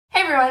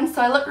everyone,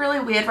 so I look really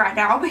weird right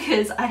now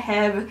because I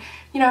have,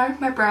 you know,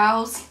 my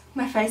brows,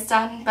 my face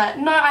done, but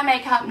no eye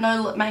makeup,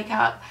 no lip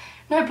makeup,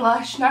 no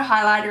blush, no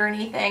highlighter or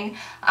anything.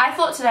 I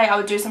thought today I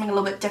would do something a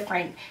little bit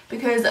different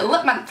because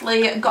Lip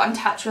Monthly got in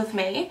touch with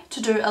me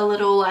to do a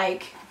little,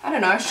 like, I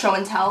don't know, show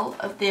and tell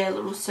of their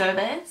little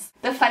service.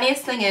 The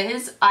funniest thing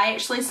is I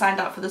actually signed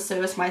up for the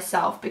service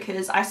myself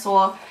because I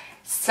saw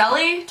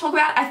Sally talk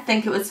about it. I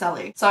think it was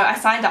Sally. So I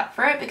signed up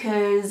for it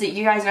because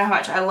you guys know how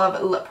much I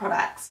love lip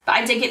products. But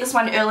I did get this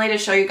one early to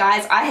show you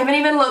guys. I haven't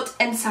even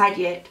looked inside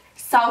yet.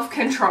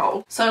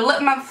 Self-control. So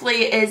Lip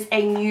Monthly is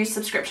a new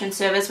subscription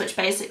service which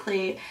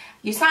basically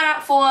you sign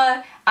up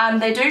for.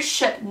 They do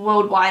ship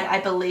worldwide, I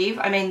believe.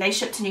 I mean, they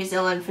ship to New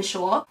Zealand for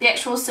sure. The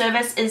actual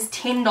service is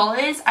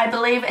 $10. I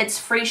believe it's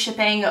free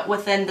shipping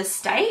within the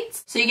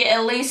States. So you get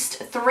at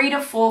least 3 to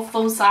 4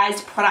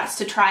 full-sized products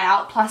to try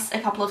out, plus a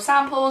couple of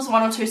samples,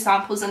 1 or 2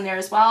 samples in there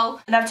as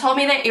well. And they've told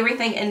me that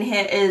everything in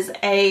here is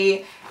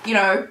a, you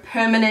know,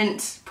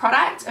 permanent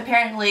product.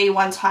 Apparently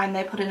one time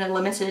they put in a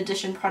limited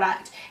edition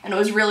product and it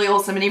was really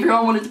awesome and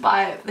everyone wanted to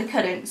buy it, but they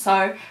couldn't.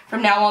 So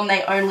from now on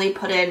they only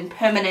put in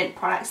permanent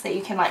products that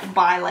you can like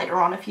buy later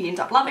on if you end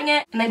up loving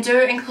it. And they do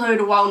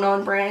include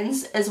well-known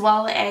brands as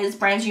well as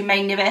brands you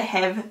may never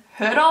have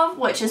heard of,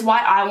 which is why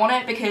I want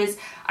it because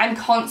I'm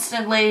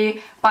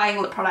constantly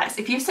buying lip products.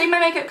 If you've seen my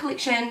makeup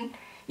collection,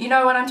 you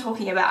know what I'm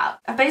talking about.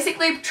 I've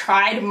basically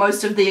tried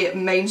most of the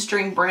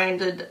mainstream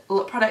branded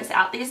lip products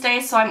out these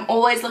days, so I'm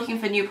always looking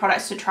for new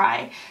products to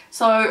try.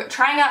 So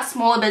trying out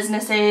smaller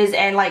businesses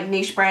and like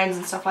niche brands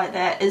and stuff like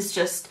that is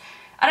just,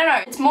 I don't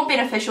know, it's more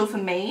beneficial for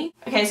me.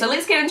 Okay, so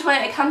let's get into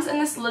it. It comes in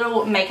this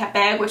little makeup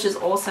bag, which is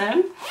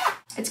awesome.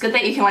 It's good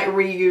that you can like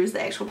reuse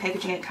the actual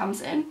packaging it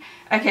comes in.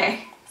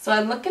 Okay, so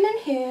I'm looking in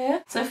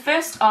here. So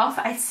first off,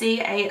 I see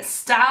a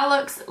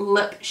Starlux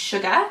Lip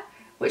Sugar,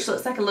 which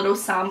looks like a little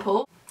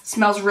sample.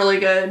 Smells really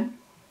good,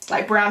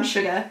 like brown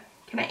sugar.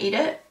 Can I eat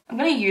it? I'm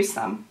gonna use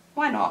some.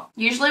 Why not?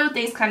 Usually with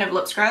these kind of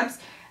lip scrubs,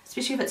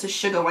 especially if it's a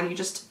sugar one, you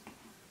just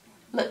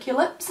lick your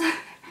lips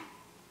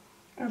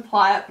and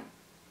apply it.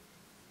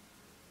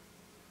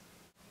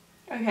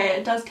 Okay,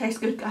 it does taste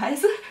good,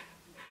 guys.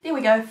 There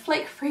we go,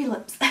 flake-free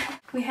lips.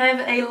 We have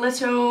a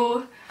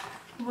little,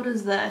 what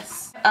is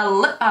this? A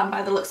lip balm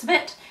by the looks of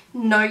it.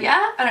 Nohya,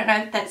 I don't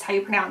know if that's how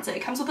you pronounce it.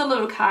 It comes with a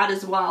little card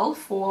as well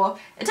for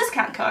a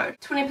discount code.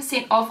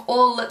 20% off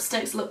all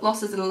lipsticks, lip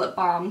glosses and lip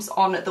balms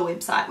on the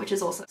website, which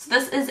is awesome. So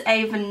this is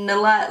a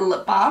vanilla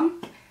lip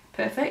balm.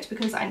 Perfect,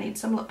 because I need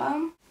some lip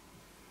balm.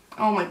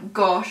 Oh my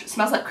gosh, it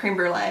smells like creme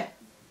brulee.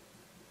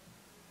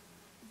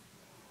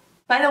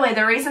 By the way,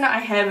 the reason I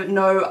have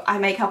no eye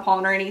makeup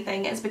on or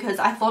anything is because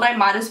I thought I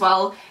might as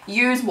well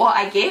use what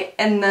I get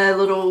in the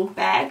little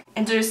bag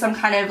and do some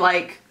kind of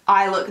like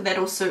eye look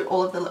that'll suit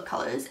all of the lip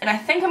colours. And I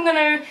think I'm going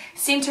to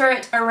centre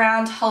it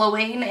around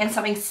Halloween and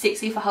something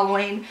sexy for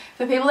Halloween.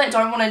 For people that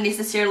don't want to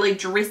necessarily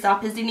dress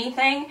up as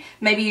anything,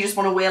 maybe you just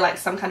want to wear like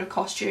some kind of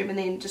costume and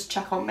then just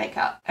chuck on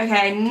makeup.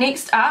 Okay,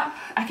 next up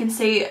I can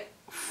see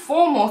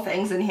 4 more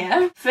things in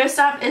here. First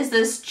up is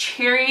this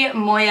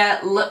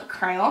Cherimoya Lip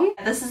Crayon.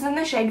 This is in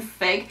the shade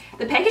Fig.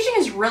 The packaging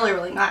is really,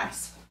 really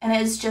nice. And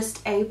it's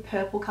just a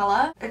purple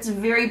colour. It's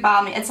very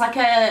balmy. It's like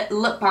a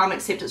lip balm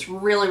except it's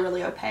really,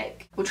 really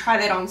opaque. We'll try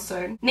that on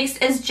soon. Next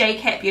is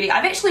Jcat Beauty.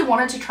 I've actually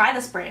wanted to try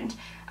this brand.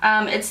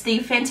 It's the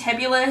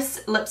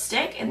Fantabulous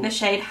lipstick in the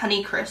shade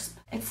Honeycrisp.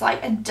 It's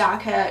like a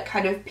darker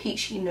kind of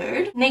peachy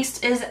nude.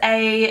 Next is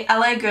a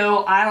LA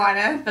Girl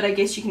eyeliner, but I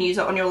guess you can use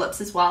it on your lips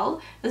as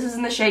well. This is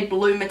in the shade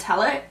Blue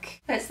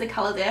Metallic. That's the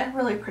colour there,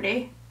 really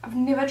pretty. I've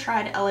never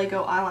tried LA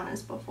Girl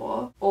eyeliners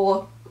before,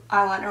 or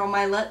eyeliner on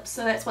my lips,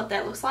 so that's what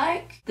that looks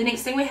like. The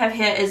next thing we have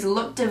here is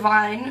Look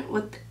Divine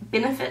with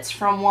Benefits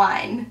from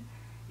Wine.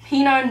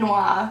 Pinot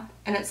Noir,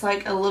 and it's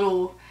like a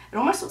little, it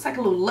almost looks like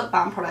a little lip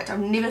balm product. I've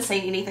never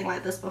seen anything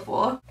like this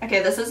before.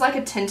 Okay, this is like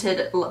a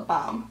tinted lip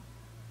balm.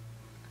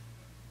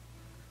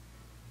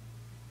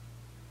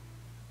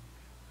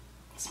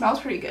 It smells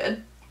pretty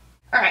good.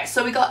 Alright,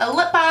 so we got a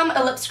lip balm,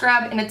 a lip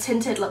scrub, and a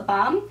tinted lip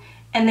balm.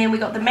 And then we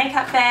got the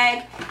makeup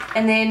bag,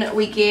 and then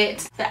we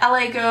get the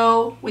LA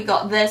Girl, we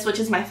got this, which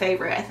is my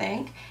favourite I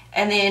think,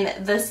 and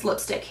then this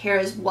lipstick here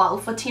as well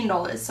for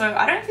 $10, so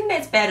I don't think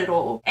that's bad at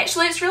all.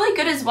 Actually, it's really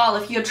good as well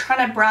if you're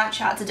trying to branch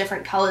out to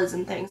different colours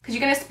and things, because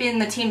you're going to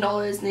spend the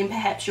 $10 and then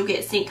perhaps you'll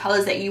get scent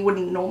colours that you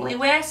wouldn't normally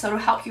wear, so it'll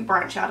help you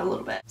branch out a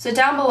little bit. So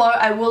down below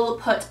I will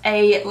put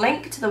a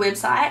link to the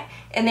website,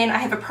 and then I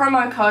have a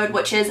promo code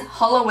which is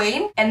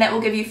Halloween, and that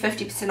will give you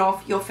 50%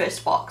 off your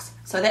first box.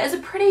 So that is a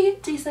pretty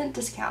decent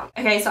discount.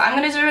 Okay, so I'm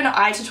going to do an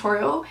eye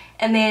tutorial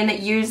and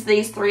then use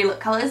these 3 lip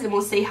colours and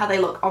we'll see how they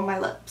look on my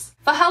lips.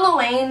 For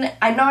Halloween,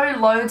 I know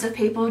loads of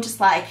people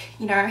just like,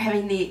 you know,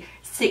 having the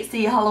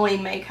sexy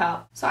Halloween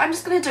makeup. So I'm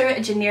just going to do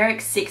a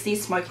generic sexy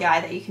smoky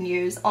eye that you can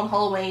use on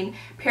Halloween,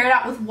 pair it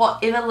up with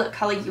whatever lip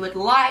colour you would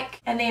like,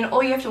 and then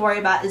all you have to worry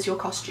about is your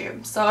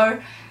costume.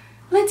 So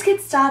let's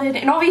get started.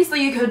 And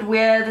obviously you could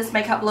wear this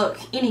makeup look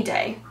any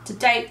day, to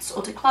dates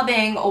or to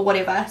clubbing or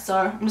whatever, so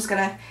I'm just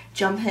gonna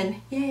jump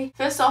in. Yay.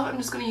 First off, I'm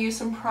just gonna use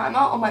some primer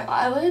on my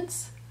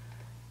eyelids.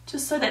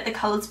 just so that the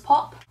colours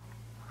pop.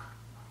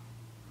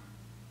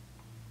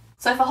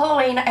 So for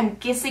Halloween, I'm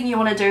guessing you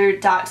want to do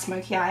dark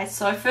smoky eyes.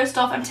 So first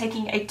off, I'm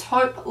taking a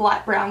taupe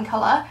light brown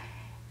colour,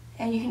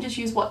 and you can just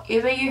use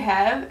whatever you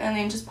have and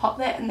then just pop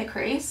that in the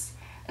crease.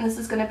 And this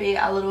is going to be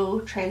our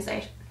little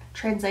transition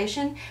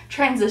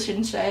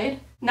shade.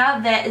 Now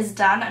that is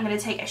done, I'm going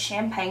to take a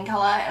champagne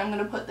colour and I'm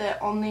going to put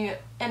that on the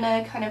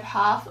inner kind of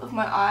half of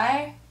my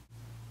eye.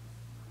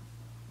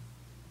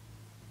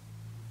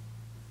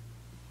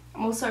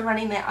 I'm also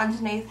running that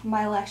underneath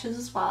my lashes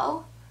as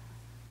well.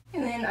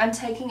 And then I'm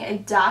taking a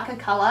darker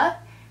colour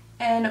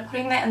and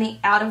putting that in the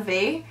outer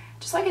V,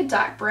 just like a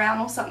dark brown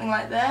or something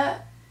like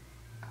that.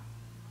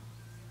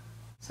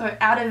 So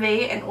outer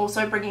V, and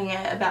also bringing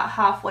it about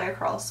halfway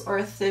across or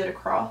a third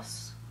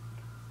across.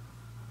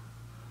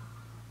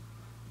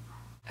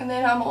 And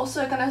then I'm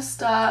also going to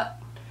start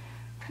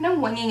kind of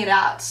winging it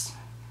out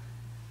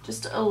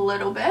just a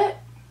little bit.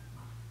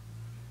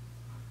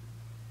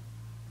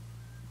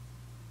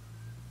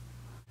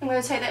 I'm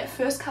going to take that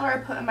first colour I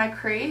put in my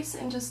crease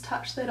and just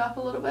touch that up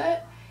a little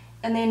bit,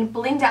 and then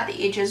blend out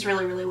the edges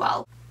really, really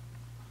well.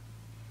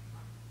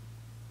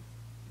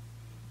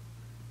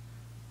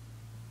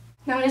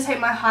 Now I'm going to take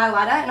my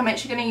highlighter, and I'm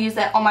actually going to use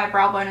that on my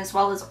brow bone as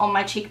well as on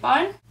my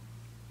cheekbone.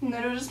 And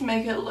that'll just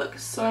make it look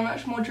so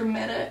much more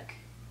dramatic.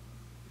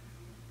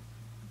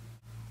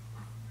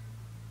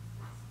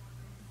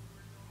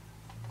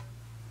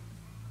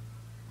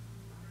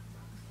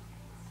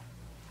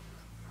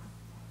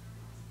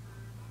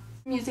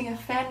 I'm using a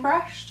fan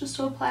brush just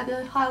to apply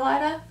the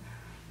highlighter.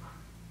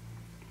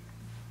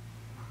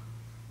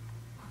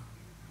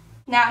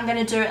 Now I'm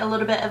going to do a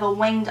little bit of a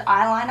winged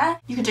eyeliner.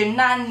 You could do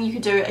none, you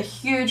could do a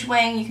huge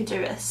wing, you could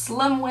do a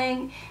slim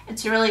wing.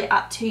 It's really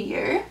up to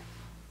you.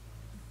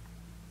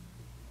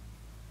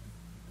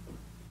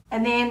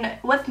 And then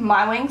with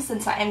my wing,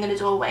 since I am going to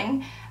do a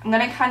wing, I'm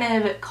going to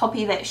kind of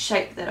copy that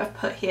shape that I've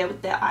put here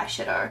with that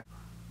eyeshadow.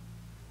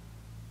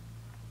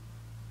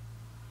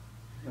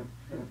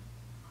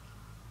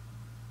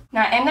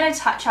 Now I am going to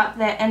touch up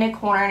that inner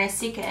corner in a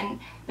second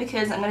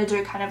because I'm going to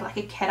do kind of like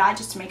a cat eye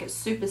just to make it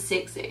super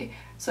sexy.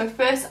 So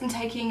first I'm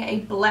taking a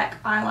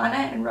black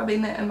eyeliner and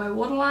rubbing that in my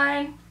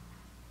waterline.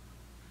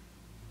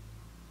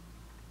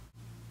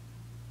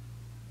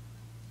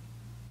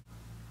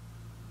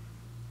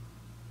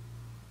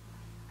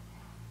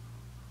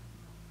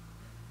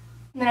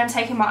 And then I'm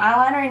taking my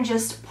eyeliner and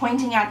just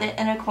pointing out that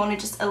inner corner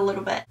just a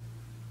little bit.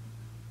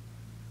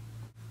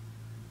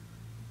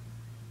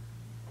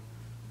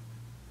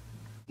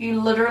 You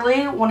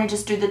literally want to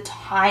just do the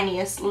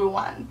tiniest little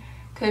one,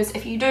 because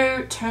if you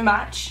do too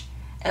much,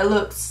 it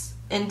looks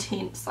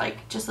intense.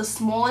 Like just the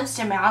smallest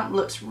amount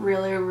looks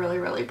really, really,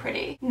 really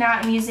pretty. Now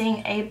I'm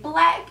using a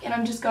black and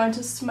I'm just going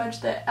to smudge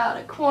the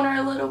outer corner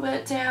a little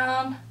bit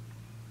down,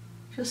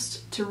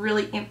 just to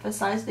really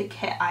emphasize the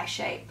cat eye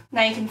shape.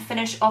 Now you can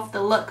finish off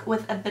the look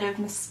with a bit of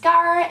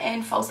mascara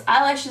and false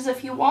eyelashes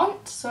if you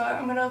want. So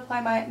I'm going to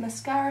apply my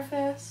mascara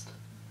first.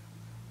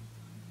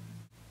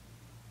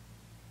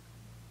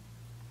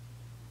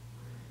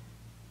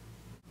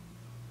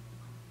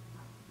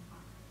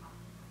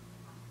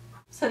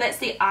 So that's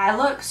the eye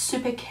look,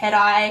 super cat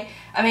eye.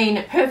 I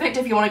mean, perfect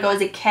if you want to go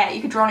as a cat.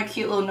 You could draw on a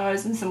cute little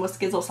nose and some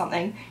whiskers or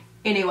something.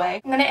 Anyway,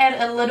 I'm going to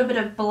add a little bit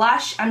of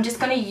blush. I'm just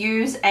going to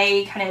use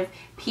a kind of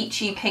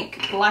peachy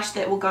pink blush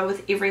that will go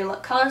with every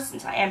lip colour,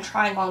 since I am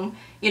trying on,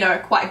 you know,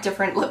 quite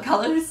different lip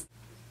colours.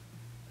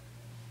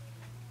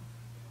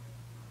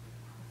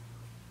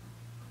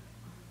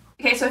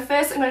 Okay, so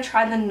first I'm going to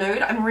try the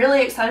nude. I'm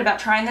really excited about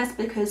trying this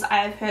because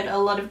I've heard a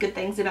lot of good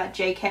things about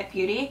Jcat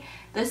Beauty.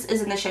 This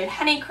is in the shade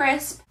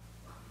Honeycrisp.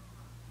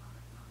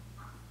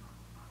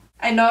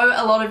 I know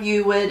a lot of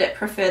you would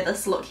prefer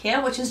this look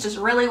here, which is just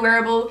really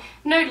wearable,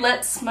 nude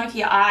lips,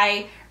 smoky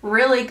eye,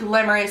 really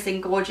glamorous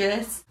and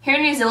gorgeous. Here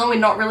in New Zealand we're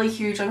not really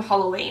huge on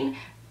Halloween,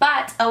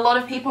 but a lot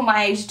of people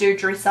my age do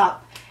dress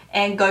up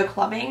and go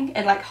clubbing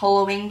in like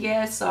Halloween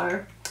gear,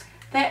 so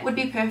that would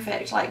be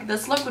perfect. Like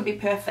this look would be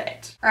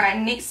perfect. Alright,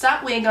 next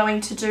up we're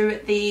going to do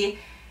the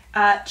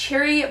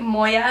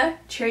Cherimoya,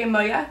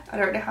 I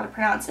don't know how to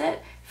pronounce it,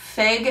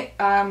 fig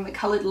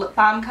coloured lip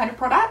balm kind of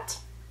product.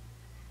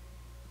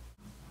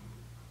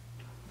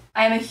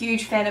 I am a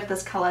huge fan of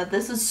this colour.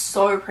 This is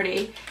so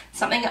pretty.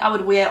 Something I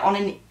would wear on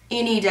an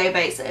any day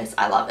basis.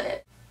 I love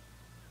it.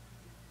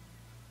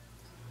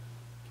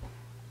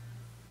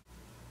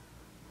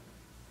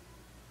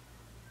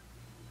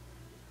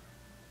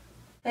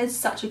 It's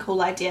such a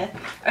cool idea.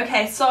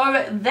 Okay,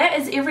 so that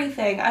is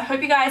everything. I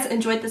hope you guys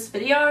enjoyed this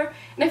video.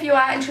 And if you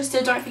are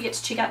interested, don't forget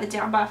to check out the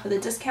down bar for the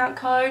discount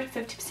code,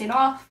 50%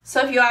 off.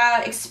 So if you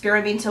are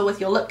experimental with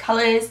your lip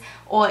colours,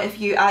 or if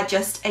you are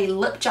just a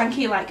lip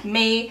junkie like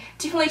me,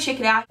 definitely check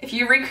it out. If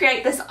you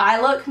recreate this eye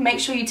look, make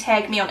sure you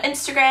tag me on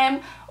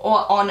Instagram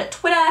or on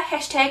Twitter,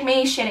 hashtag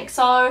me,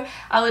 Shaaanxo.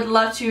 I would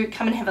love to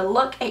come and have a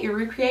look at your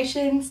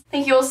recreations.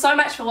 Thank you all so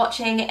much for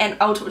watching, and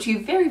I'll talk to you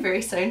very,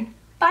 very soon.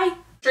 Bye!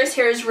 Dress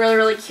here is really,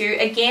 really cute.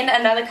 Again,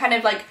 another kind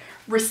of like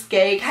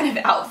risque kind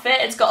of outfit.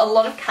 It's got a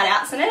lot of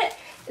cutouts in it.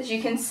 as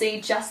you can see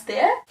just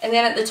there. And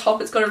then at the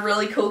top it's got a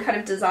really cool kind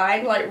of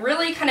design, like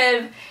really kind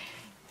of,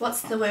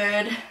 what's the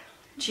word,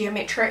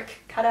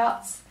 geometric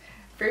cutouts.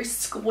 Very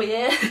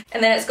square.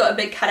 And then it's got a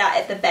big cutout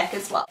at the back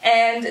as well.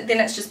 And then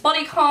it's just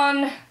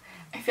bodycon.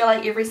 I feel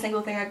like every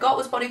single thing I got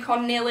was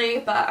bodycon nearly,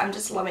 but I'm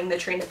just loving the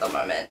trend at the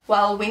moment.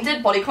 Well, when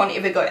did bodycon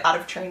ever go out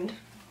of trend?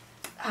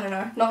 I don't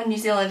know, not in New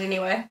Zealand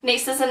anyway.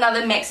 Next is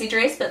another maxi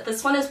dress, but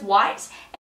this one is white